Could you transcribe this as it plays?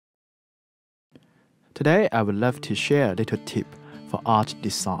Today, I would love to share a little tip for art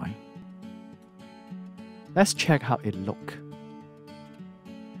design. Let's check how it looks.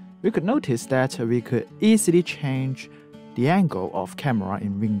 We could notice that we could easily change the angle of camera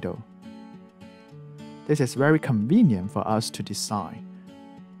in window. This is very convenient for us to design.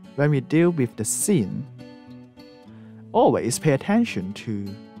 When we deal with the scene, always pay attention to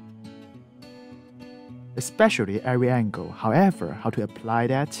especially every angle. However, how to apply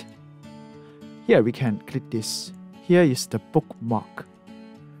that? Here we can click this. Here is the bookmark.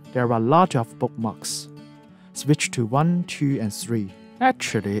 There are a lot of bookmarks. Switch to 1, 2, and 3.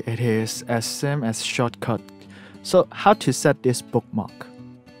 Actually, it is as same as shortcut. So how to set this bookmark?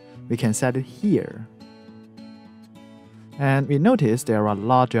 We can set it here. And we notice there are a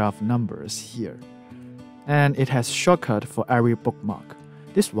lot of numbers here. And it has shortcut for every bookmark.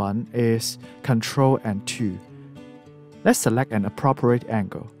 This one is Ctrl and 2. Let's select an appropriate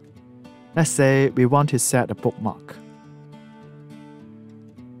angle. Let's say we want to set a bookmark.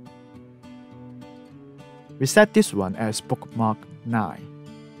 We set this one as bookmark 9.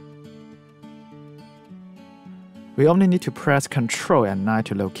 We only need to press Ctrl and 9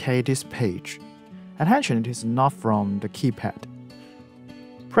 to locate this page. Attention, it is not from the keypad.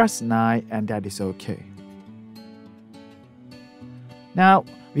 Press 9 and that is okay. Now,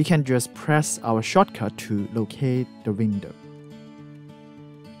 we can just press our shortcut to locate the window.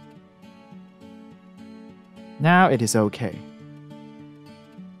 Now it is okay.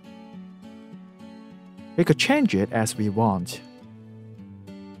 We could change it as we want.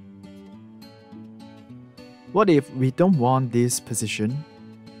 What if we don't want this position?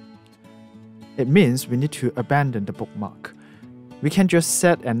 It means we need to abandon the bookmark. We can just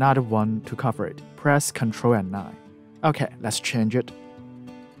set another one to cover it. Press Ctrl and 9. Okay, let's change it.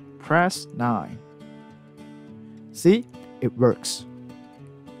 Press 9. See, it works.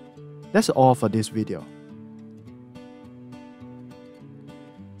 That's all for this video.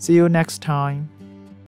 See you next time.